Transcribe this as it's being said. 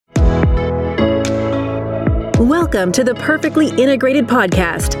Welcome to the Perfectly Integrated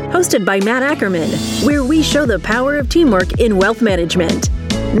Podcast, hosted by Matt Ackerman, where we show the power of teamwork in wealth management.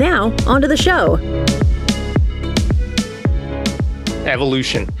 Now, on to the show.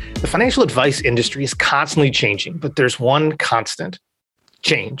 Evolution. The financial advice industry is constantly changing, but there's one constant: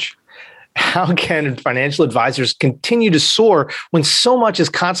 change. How can financial advisors continue to soar when so much is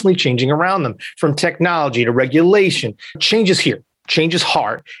constantly changing around them, from technology to regulation? Change is here. Change is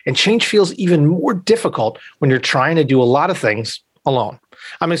hard, and change feels even more difficult when you're trying to do a lot of things alone.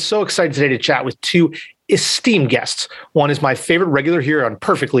 I'm so excited today to chat with two esteemed guests. One is my favorite regular here on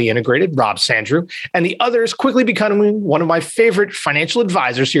Perfectly Integrated, Rob Sandrew, and the other is quickly becoming one of my favorite financial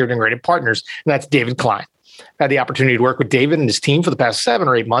advisors here at Integrated Partners, and that's David Klein. I had the opportunity to work with David and his team for the past 7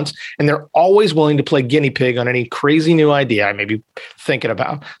 or 8 months, and they're always willing to play guinea pig on any crazy new idea I may be thinking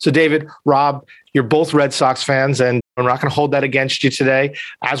about. So David, Rob, you're both Red Sox fans, and I'm not going to hold that against you today.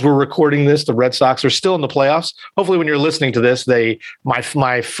 As we're recording this, the Red Sox are still in the playoffs. Hopefully when you're listening to this,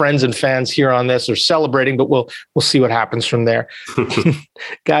 my friends and fans here on this are celebrating, but we'll see what happens from there.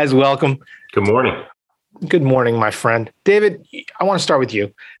 Guys, welcome. Good morning. Good morning, my friend. David, I want to start with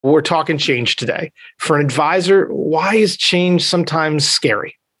you. We're talking change today. For an advisor, why is change sometimes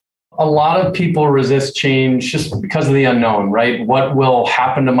scary? A lot of people resist change just because of the unknown, right? What will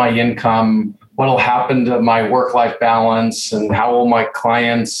happen to my income? What will happen to my work-life balance? And how will my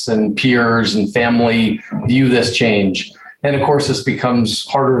clients and peers and family view this change? And of course, this becomes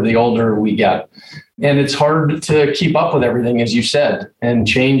harder the older we get. And it's hard to keep up with everything, as you said. And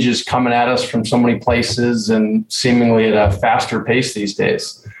change is coming at us from so many places and seemingly at a faster pace these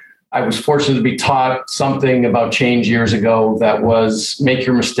days. I was fortunate to be taught something about change years ago that was make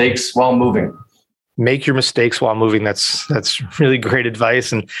your mistakes while moving. Make your mistakes while moving. That's really great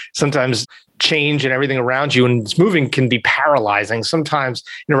advice. And sometimes change and everything around you and it's moving can be paralyzing. Sometimes,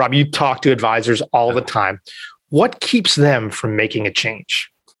 Rob, you talk to advisors all the time. What keeps them from making a change?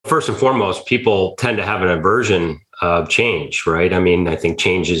 First and foremost, people tend to have an aversion of change, right? I mean, I think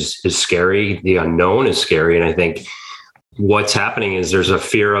change is scary. The unknown is scary. And I think what's happening is there's a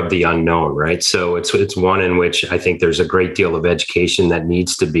fear of the unknown, right? So it's one in which I think there's a great deal of education that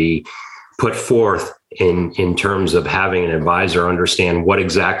needs to be put forth in terms of having an advisor understand what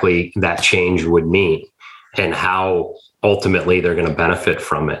exactly that change would mean and how ultimately they're going to benefit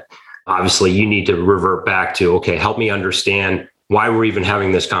from it. Obviously, you need to revert back to, okay, help me understand why we're even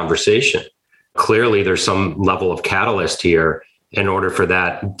having this conversation. Clearly, there's some level of catalyst here in order for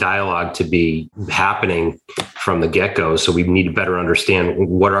that dialogue to be happening from the get-go. So we need to better understand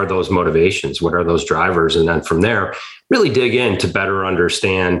what are those motivations, what are those drivers, and then from there, really dig in to better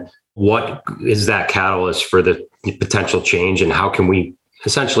understand what is that catalyst for the potential change and how can we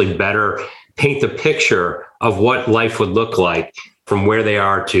essentially better paint the picture of what life would look like from where they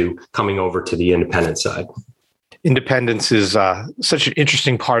are to coming over to the independent side. Independence is such an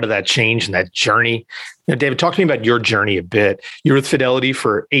interesting part of that change and that journey. David, talk to me about your journey a bit. You were with Fidelity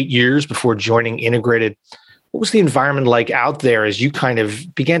for 8 years before joining Integrated. What was the environment like out there as you kind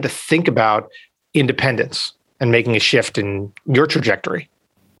of began to think about independence and making a shift in your trajectory?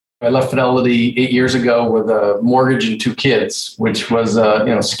 I left Fidelity 8 years ago with a mortgage and 2 kids, which was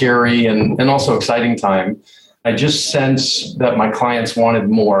scary and also exciting time. I just sensed that my clients wanted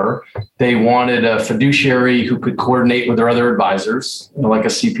more. They wanted a fiduciary who could coordinate with their other advisors, like a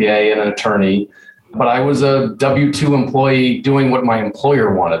CPA and an attorney. But I was a W-2 employee doing what my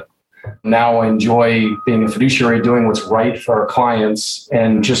employer wanted. Now I enjoy being a fiduciary, doing what's right for our clients,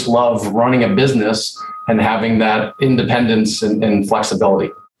 and just love running a business and having that independence and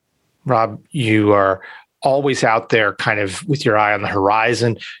flexibility. Rob, you are always out there kind of with your eye on the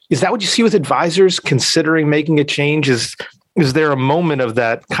horizon. Is that what you see with advisors considering making a change? Is there a moment of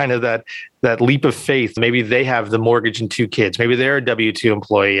that kind of that leap of faith? Maybe they have the mortgage and 2 kids. Maybe they're a W-2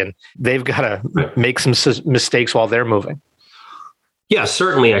 employee and they've got to make some mistakes while they're moving. Yeah,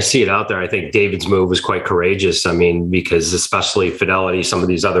 certainly I see it out there. I think David's move was quite courageous. I mean, because especially Fidelity, some of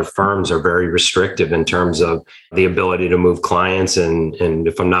these other firms are very restrictive in terms of the ability to move clients. And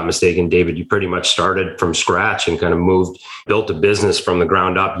if I'm not mistaken, David, you pretty much started from scratch and kind of built a business from the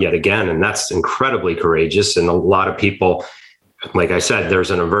ground up yet again. And that's incredibly courageous. And a lot of people, like I said,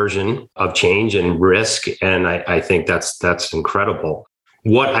 there's an aversion of change and risk. And I think that's incredible.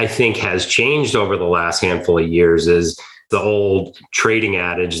 What I think has changed over the last handful of years is the old trading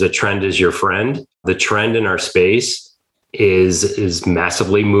adage, the trend is your friend. The trend in our space is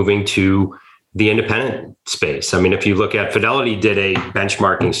massively moving to the independent space. I mean, if you look at Fidelity did a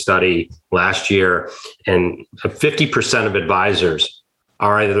benchmarking study last year, and 50% of advisors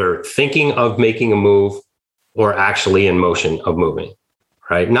are either thinking of making a move or actually in motion of moving.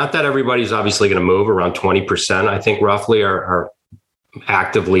 right? Not that everybody's obviously going to move. Around 20%, I think roughly are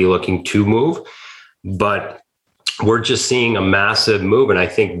actively looking to move, but we're just seeing a massive move. And I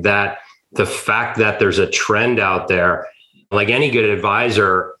think that the fact that there's a trend out there, like any good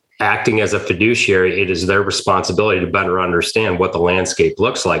advisor acting as a fiduciary, it is their responsibility to better understand what the landscape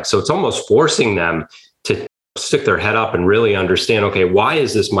looks like. So it's almost forcing them to stick their head up and really understand, okay, why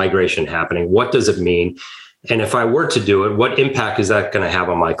is this migration happening? What does it mean? And if I were to do it, what impact is that going to have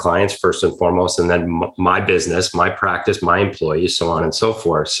on my clients first and foremost, and then my business, my practice, my employees, so on and so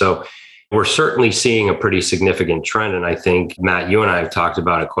forth. So we're certainly seeing a pretty significant trend. And I think, Matt, you and I have talked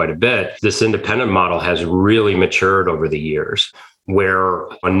about it quite a bit. This independent model has really matured over the years, where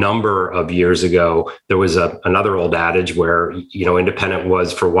a number of years ago, there was another old adage where, independent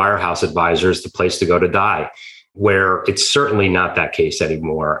was for wirehouse advisors, the place to go to die, where it's certainly not that case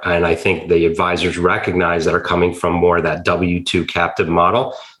anymore. And I think the advisors recognize that are coming from more of that W-2 captive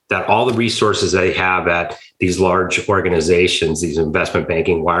model, that all the resources they have at these large organizations, these investment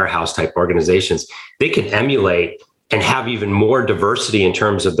banking, wirehouse type organizations, they can emulate and have even more diversity in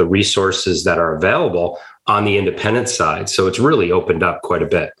terms of the resources that are available on the independent side. So it's really opened up quite a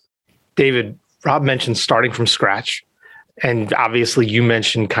bit. David, Rob mentioned starting from scratch. And obviously you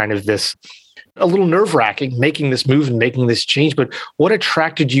mentioned kind of this a little nerve-wracking, making this move and making this change. But what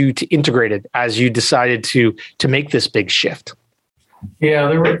attracted you to Integrated as you decided to make this big shift? Yeah,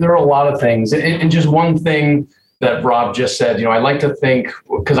 there were a lot of things. And just one thing that Rob just said, I like to think,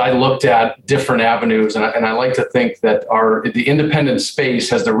 because I looked at different avenues, and I like to think that the independent space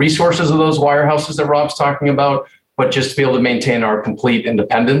has the resources of those wirehouses that Rob's talking about, but just to be able to maintain our complete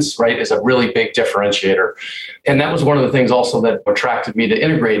independence, right, is a really big differentiator. And that was one of the things also that attracted me to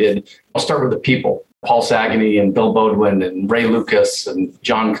Integrated. I'll start with the people. Paul Saganey and Bill Bodwin and Ray Lucas and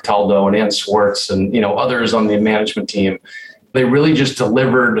John Cataldo and Ann Swartz and others on the management team. They really just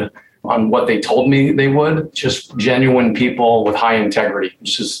delivered on what they told me they would, just genuine people with high integrity,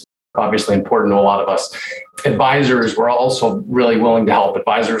 which is obviously important to a lot of us. Advisors were also really willing to help.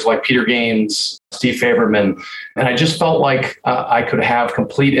 Advisors like Peter Gaines, Steve Faberman. And I just felt like I could have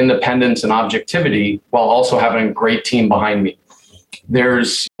complete independence and objectivity while also having a great team behind me.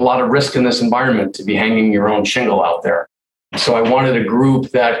 There's a lot of risk in this environment to be hanging your own shingle out there. So I wanted a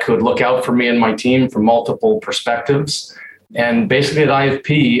group that could look out for me and my team from multiple perspectives. And basically at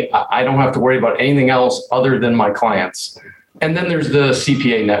IFP, I don't have to worry about anything else other than my clients. And then there's the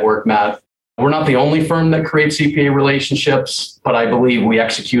CPA network, Matt. We're not the only firm that creates CPA relationships, but I believe we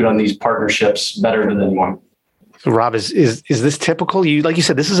execute on these partnerships better than anyone. So Rob, is this typical? Like you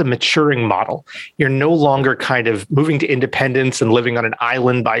said, this is a maturing model. You're no longer kind of moving to independence and living on an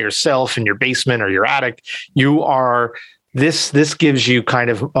island by yourself in your basement or your attic. You are This gives you kind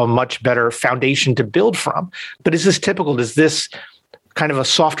of a much better foundation to build from. But is this typical? Does this kind of a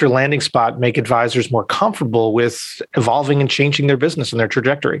softer landing spot make advisors more comfortable with evolving and changing their business and their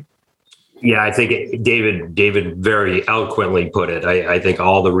trajectory? Yeah, I think David very eloquently put it. I think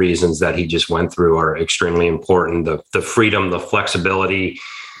all the reasons that he just went through are extremely important. The freedom, the flexibility.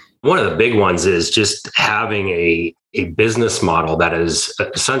 One of the big ones is just having a business model that is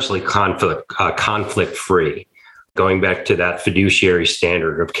essentially conflict free. Going back to that fiduciary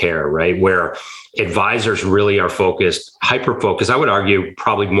standard of care, right? Where advisors really are hyper-focused, I would argue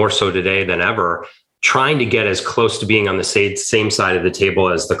probably more so today than ever, trying to get as close to being on the same side of the table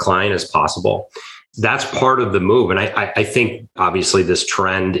as the client as possible. That's part of the move. And I think obviously this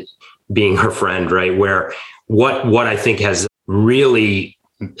trend being her friend, right? Where what I think has really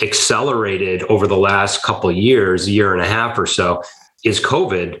accelerated over the last couple of years, year and a half or so, is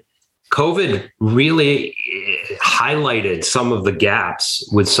COVID. COVID really highlighted some of the gaps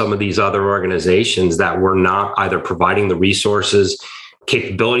with some of these other organizations that were not either providing the resources,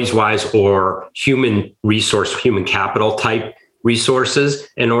 capabilities wise, or human capital type resources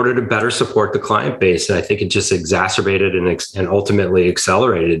in order to better support the client base. And I think it just exacerbated and ultimately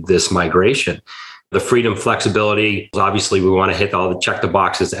accelerated this migration. The freedom, flexibility, obviously we want to hit check the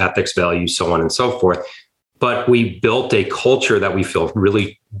boxes, ethics, values, so on and so forth. But we built a culture that we feel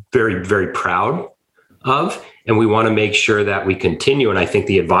really very, very proud of. And we want to make sure that we continue. And I think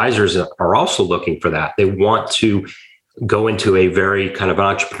the advisors are also looking for that. They want to go into a very kind of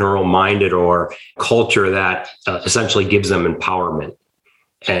entrepreneurial minded or culture that essentially gives them empowerment.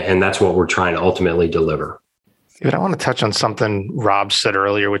 And that's what we're trying to ultimately deliver. David, I want to touch on something Rob said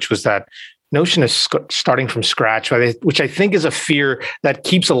earlier, which was that notion of starting from scratch, which I think is a fear that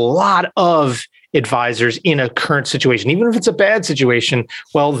keeps a lot of advisors in a current situation. Even if it's a bad situation,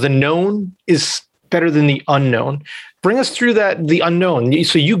 well, the known is better than the unknown. Bring us through the unknown.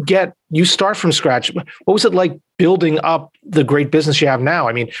 So you start from scratch. What was it like building up the great business you have now.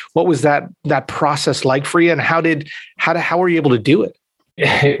 I mean, what was that process like for you, and how were you able to do it?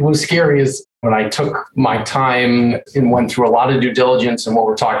 It was scary as when I took my time and went through a lot of due diligence and what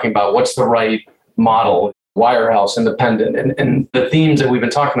we're talking about, what's the right model, wirehouse, independent, and the themes that we've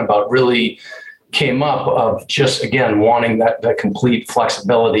been talking about really came up of just, again, wanting that complete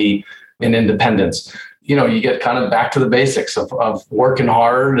flexibility and independence. You get kind of back to the basics of working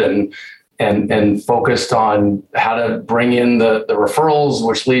hard and focused on how to bring in the referrals,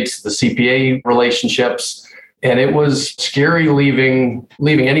 which leads to the CPA relationships. And it was scary leaving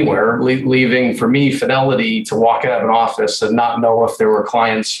anywhere, leaving for me, Fidelity, to walk out of an office and not know if there were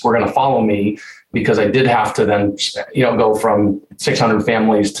clients were going to follow me, because I did have to then, go from 600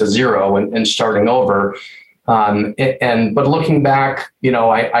 families to 0 and starting over. But looking back,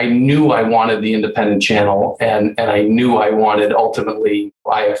 I knew I wanted the independent channel, and I knew I wanted ultimately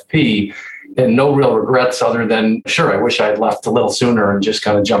IFP, and no real regrets other than, sure, I wish I had left a little sooner and just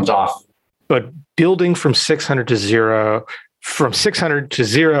kind of jumped off. But building from 600 to 0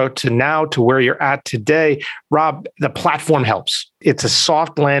 to now to where you're at today, Rob, the platform helps. It's a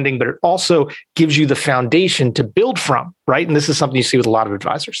soft landing, but it also gives you the foundation to build from, right? And this is something you see with a lot of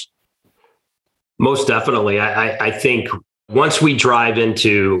advisors. Most definitely. I think once we dive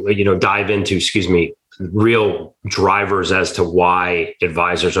into, real drivers as to why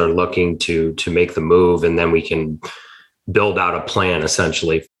advisors are looking to make the move, and then we can build out a plan,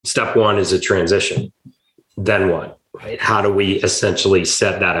 essentially. Step one is a transition. Then what? Right? How do we essentially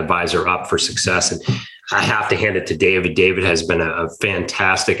set that advisor up for success? And I have to hand it to David. David has been a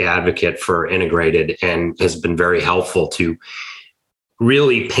fantastic advocate for Integrated and has been very helpful to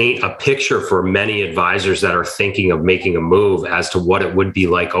really paint a picture for many advisors that are thinking of making a move as to what it would be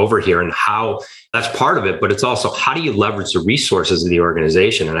like over here, and how that's part of it. But it's also, how do you leverage the resources of the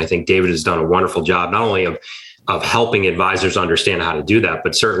organization? And I think David has done a wonderful job, not only of helping advisors understand how to do that,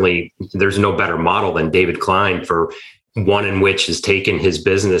 but certainly there's no better model than David Klein, for one in which has taken his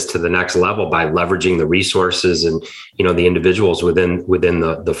business to the next level by leveraging the resources and, the individuals within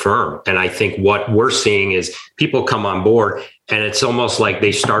the firm. And I think what we're seeing is people come on board and it's almost like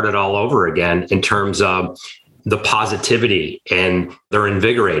they started all over again in terms of the positivity, and they're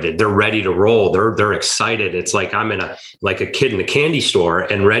invigorated. They're ready to roll. They're excited. It's like I'm like a kid in a candy store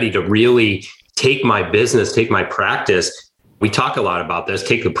and ready to really take my business, take my practice. We talk a lot about this,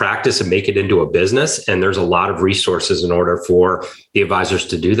 take the practice and make it into a business. And there's a lot of resources in order for the advisors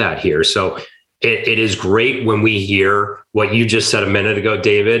to do that here. So it is great when we hear what you just said a minute ago,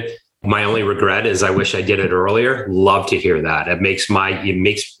 David. My only regret is I wish I did it earlier. Love to hear that. It makes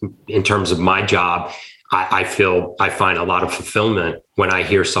in terms of my job, I find a lot of fulfillment when I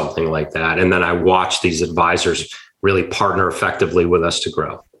hear something like that. And then I watch these advisors really partner effectively with us to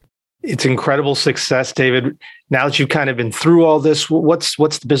grow. It's incredible success, David. Now that you've kind of been through all this, what's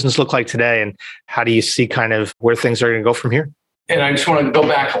the business look like today, and how do you see kind of where things are going to go from here? And I just want to go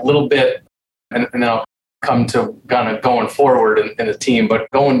back a little bit, and then I'll come to kind of going forward in the team. But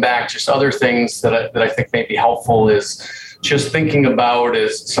going back, just other things that I think may be helpful is just thinking about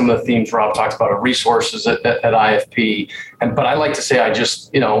is some of the themes Rob talks about, resources at IFP. But I like to say I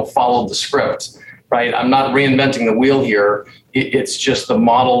just followed the script. Right? I'm not reinventing the wheel here. It's just the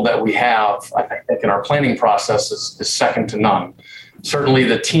model that we have, I think, in our planning process is second to none. Certainly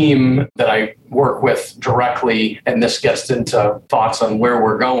the team that I work with directly, and this gets into thoughts on where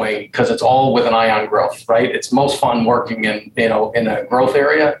we're going, because it's all with an eye on growth, right? It's most fun working in a growth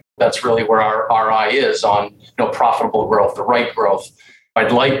area. That's really where our eye is on profitable growth, the right growth.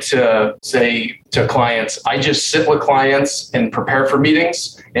 I'd like to say to clients, I just sit with clients and prepare for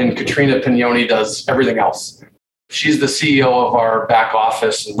meetings, and Katrina Pignoni does everything else. She's the CEO of our back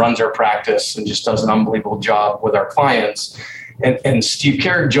office and runs our practice and just does an unbelievable job with our clients. And Steve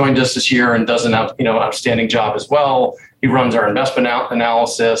Carrick joined us this year and does an outstanding job as well. He runs our investment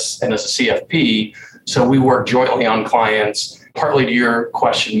analysis and is a CFP. So we work jointly on clients. Partly to your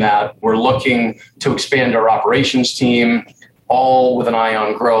question, Matt, we're looking to expand our operations team, all with an eye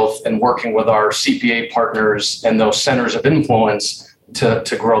on growth and working with our CPA partners and those centers of influence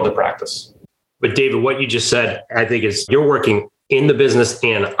to grow the practice. But David, what you just said, I think is you're working in the business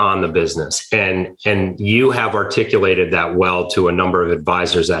and on the business. And you have articulated that well to a number of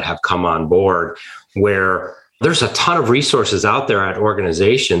advisors that have come on board, where there's a ton of resources out there at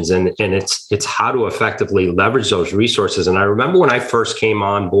organizations, and it's how to effectively leverage those resources. And I remember when I first came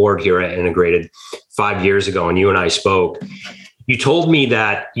on board here at Integrated 5 years ago, and you and I spoke, you told me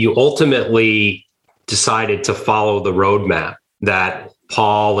that you ultimately decided to follow the roadmap that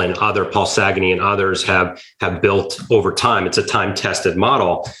Paul Saganey and others have built over time. It's a time-tested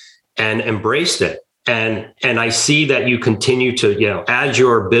model, and embraced it. And I see that you continue to, as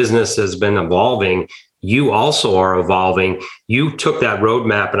your business has been evolving, you also are evolving. You took that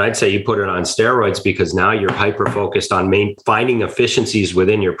roadmap and I'd say you put it on steroids, because now you're hyper-focused on finding efficiencies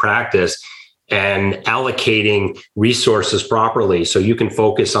within your practice and allocating resources properly. So you can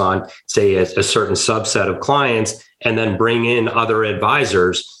focus on, say, a certain subset of clients and then bring in other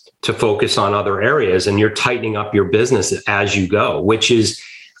advisors to focus on other areas. And you're tightening up your business as you go, which is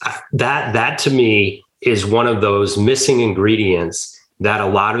that to me is one of those missing ingredients that a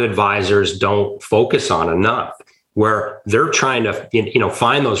lot of advisors don't focus on enough, where they're trying to,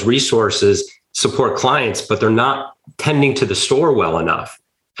 find those resources, support clients, but they're not tending to the store well enough.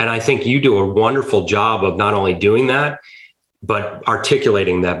 And I think you do a wonderful job of not only doing that, but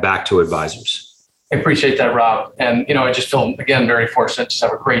articulating that back to advisors. I appreciate that, Rob. And, I just feel, again, very fortunate to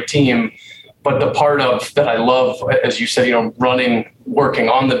have a great team. But the part of that I love, as you said, working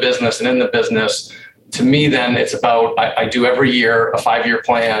on the business and in the business, to me, then it's about, I do every year a 5-year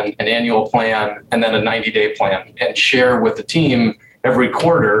plan, an annual plan, and then a 90-day plan, and share with the team every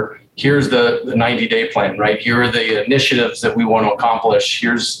quarter. Here's the 90-day plan, right? Here are the initiatives that we want to accomplish.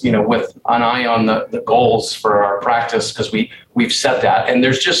 Here's, with an eye on the goals for our practice, because we've set that. And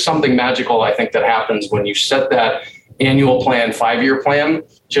there's just something magical, I think, that happens when you set that annual plan, 5-year plan,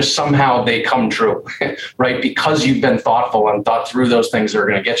 just somehow they come true, right? Because you've been thoughtful and thought through those things that are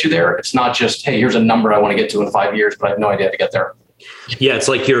going to get you there. It's not just, hey, here's a number I want to get to in 5 years, but I have no idea how to get there. Yeah, it's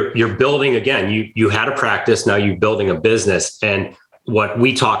like you're building, again, you had a practice, now you're building a business. And what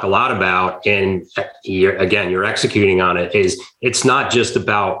we talk a lot about, and you're executing on it, is it's not just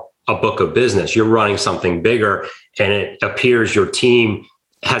about a book of business. You're running something bigger, and it appears your team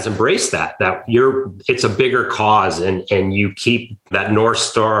has embraced that it's a bigger cause, and you keep that North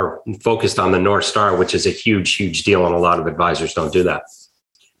Star focused on the North Star, which is a huge, huge deal. And a lot of advisors don't do that.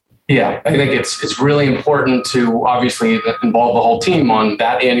 Yeah, I think it's really important to obviously involve the whole team on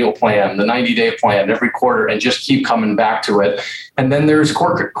that annual plan, the 90-day plan every quarter, and just keep coming back to it. And then there's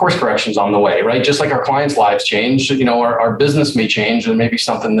course corrections on the way, right? Just like our clients' lives change, our business may change, and maybe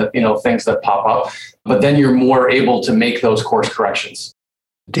something that, things that pop up, but then you're more able to make those course corrections.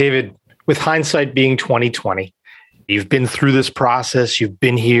 David, with hindsight being 2020, you've been through this process. You've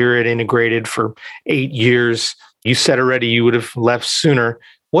been here at Integrated for 8 years. You said already you would have left sooner.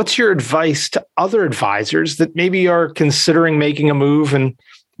 What's your advice to other advisors that maybe are considering making a move and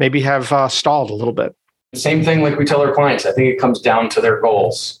maybe have stalled a little bit? Same thing like we tell our clients. I think it comes down to their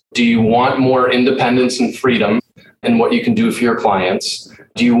goals. Do you want more independence and freedom in what you can do for your clients?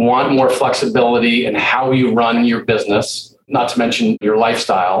 Do you want more flexibility in how you run your business? Not to mention your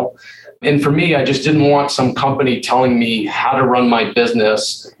lifestyle. And for me, I just didn't want some company telling me how to run my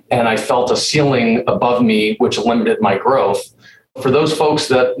business, and I felt a ceiling above me, which limited my growth. For those folks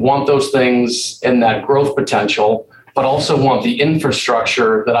that want those things and that growth potential, but also want the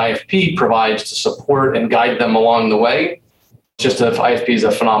infrastructure that IFP provides to support and guide them along the way, IFP is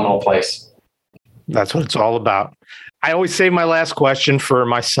a phenomenal place. That's what it's all about. I always save my last question for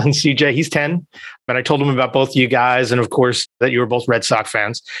my son, CJ. He's 10, and I told him about both of you guys, and of course, that you were both Red Sox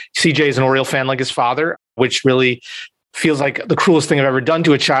fans. CJ is an Oriole fan like his father, which really feels like the cruelest thing I've ever done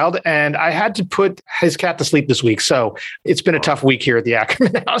to a child. And I had to put his cat to sleep this week. So it's been a tough week here at the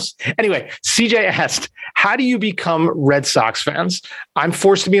Ackerman house. Anyway, CJ asked, how do you become Red Sox fans? I'm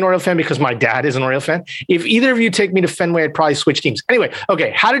forced to be an Oriole fan because my dad is an Oriole fan. If either of you take me to Fenway, I'd probably switch teams. Anyway,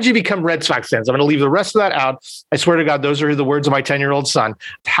 okay, how did you become Red Sox fans? I'm going to leave the rest of that out. I swear to God, those are the words of my 10-year-old son.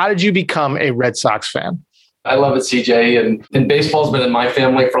 How did you become a Red Sox fan? I love it, CJ. And baseball's been in my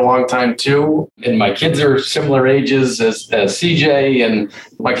family for a long time too. And my kids are similar ages as CJ. And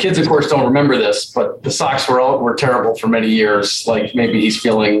my kids, of course, don't remember this, but the Sox were terrible for many years, like maybe he's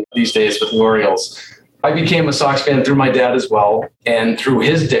feeling these days with the Orioles. I became a Sox fan through my dad as well, and through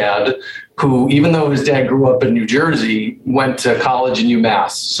his dad, who, even though his dad grew up in New Jersey, went to college in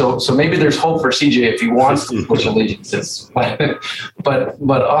UMass. So maybe there's hope for CJ if he wants to switch allegiances.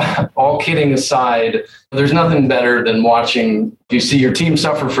 But all kidding aside, there's nothing better than watching you see your team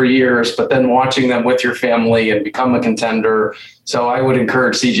suffer for years, but then watching them with your family and become a contender. So I would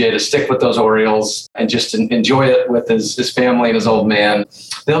encourage CJ to stick with those Orioles and just enjoy it with his family and his old man.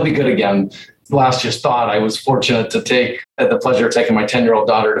 They'll be good again. Last just thought, I was fortunate to had the pleasure of taking my 10-year-old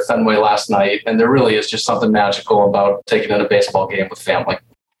daughter to Fenway last night. And there really is just something magical about taking in a baseball game with family.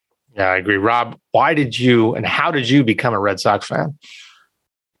 Yeah, I agree. Rob, why did you and how did you become a Red Sox fan?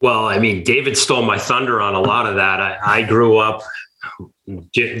 Well, I mean, David stole my thunder on a lot of that. I grew up,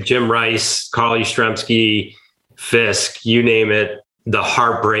 Jim Rice, Carl Yastrzemski, Fisk, you name it, the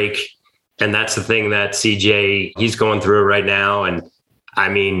heartbreak. And that's the thing that CJ, he's going through right now. And I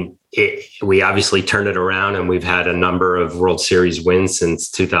mean, we obviously turned it around, and we've had a number of World Series wins since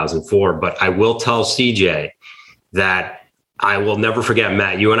 2004. But I will tell CJ that I will never forget,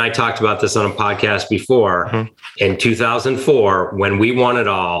 Matt, you and I talked about this on a podcast before. Mm-hmm. In 2004, when we won it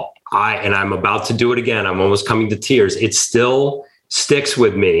all, I'm about to do it again. I'm almost coming to tears. It still sticks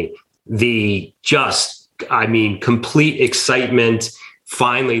with me. Complete excitement,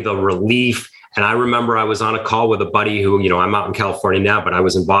 finally the relief. And I remember I was on a call with a buddy who, I'm out in California now, but I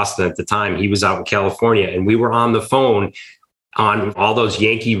was in Boston at the time. He was out in California, and we were on the phone on all those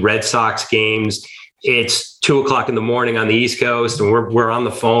Yankee Red Sox games. It's 2:00 in the morning on the East Coast, and we're on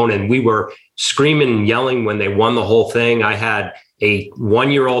the phone, and we were screaming and yelling when they won the whole thing. I had a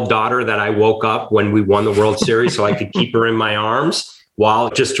 1-year-old daughter that I woke up when we won the World Series so I could keep her in my arms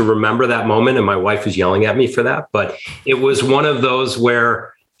just to remember that moment. And my wife was yelling at me for that. But it was one of those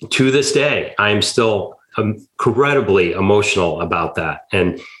where, to this day, I'm still incredibly emotional about that.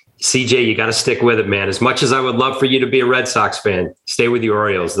 And CJ, you got to stick with it, man. As much as I would love for you to be a Red Sox fan, stay with the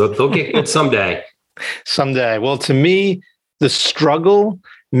Orioles. They'll get good someday. Someday. Well, to me, the struggle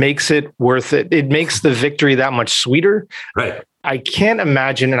makes it worth it. It makes the victory that much sweeter. Right. I can't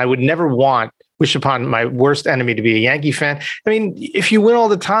imagine, and I would never wish upon my worst enemy to be a Yankee fan. I mean, if you win all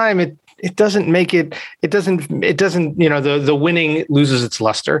the time, it doesn't make it doesn't, the winning loses its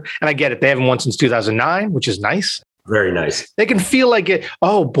luster. And I get it. They haven't won since 2009, which is nice. Very nice. They can feel like it.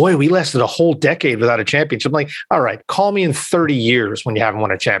 Oh boy, we lasted a whole decade without a championship. I'm like, all right, call me in 30 years when you haven't won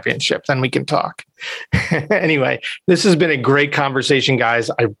a championship. Then we can talk. Anyway, this has been a great conversation,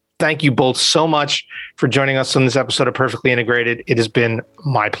 guys. I thank you both so much for joining us on this episode of Perfectly Integrated. It has been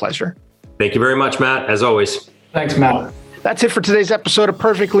my pleasure. Thank you very much, Matt, as always. Thanks, Matt. That's it for today's episode of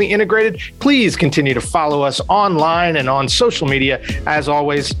Perfectly Integrated. Please continue to follow us online and on social media. As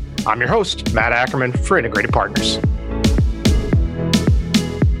always, I'm your host, Matt Ackerman for Integrated Partners.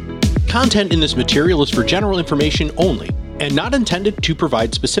 Content in this material is for general information only and not intended to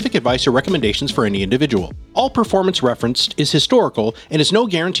provide specific advice or recommendations for any individual. All performance referenced is historical and is no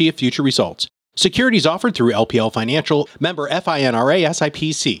guarantee of future results. Securities offered through LPL Financial, member FINRA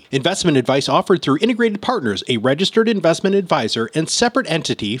SIPC. Investment advice offered through Integrated Partners, a registered investment advisor and separate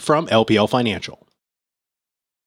entity from LPL Financial.